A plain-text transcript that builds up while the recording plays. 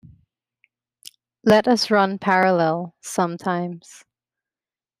Let us run parallel sometimes.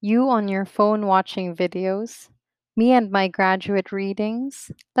 You on your phone watching videos, me and my graduate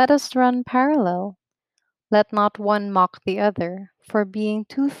readings. Let us run parallel. Let not one mock the other for being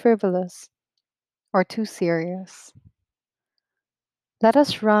too frivolous or too serious. Let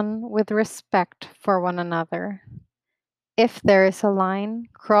us run with respect for one another. If there is a line,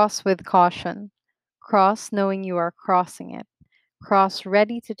 cross with caution. Cross knowing you are crossing it. Cross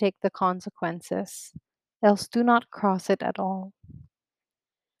ready to take the consequences. Else do not cross it at all.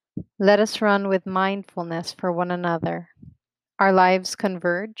 Let us run with mindfulness for one another. Our lives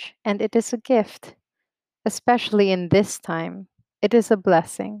converge, and it is a gift, especially in this time. It is a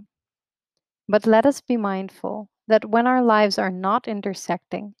blessing. But let us be mindful that when our lives are not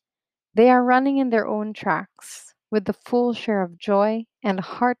intersecting, they are running in their own tracks with the full share of joy and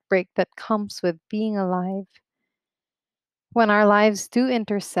heartbreak that comes with being alive. When our lives do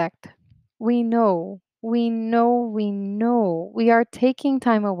intersect, we know we are taking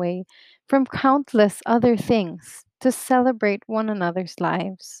time away from countless other things to celebrate one another's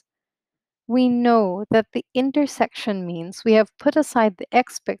lives. We know that the intersection means we have put aside the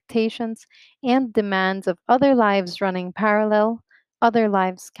expectations and demands of other lives running parallel, other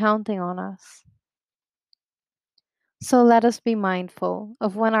lives counting on us. So let us be mindful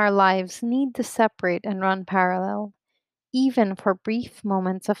of when our lives need to separate and run parallel, even for brief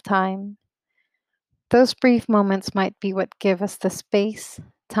moments of time. Those brief moments might be what give us the space,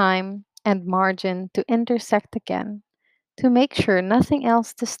 time, and margin to intersect again, to make sure nothing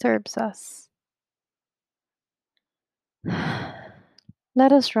else disturbs us.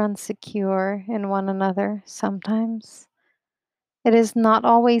 Let us run secure in one another sometimes. It is not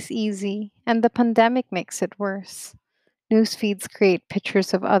always easy, and the pandemic makes it worse. News feeds create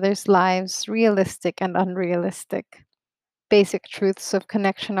pictures of others' lives, realistic and unrealistic. Basic truths of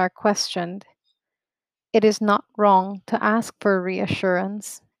connection are questioned. It is not wrong to ask for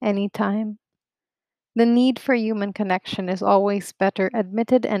reassurance anytime. The need for human connection is always better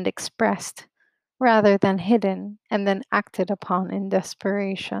admitted and expressed rather than hidden and then acted upon in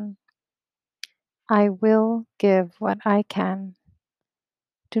desperation. I will give what I can.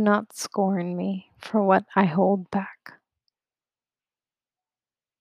 Do not scorn me for what I hold back.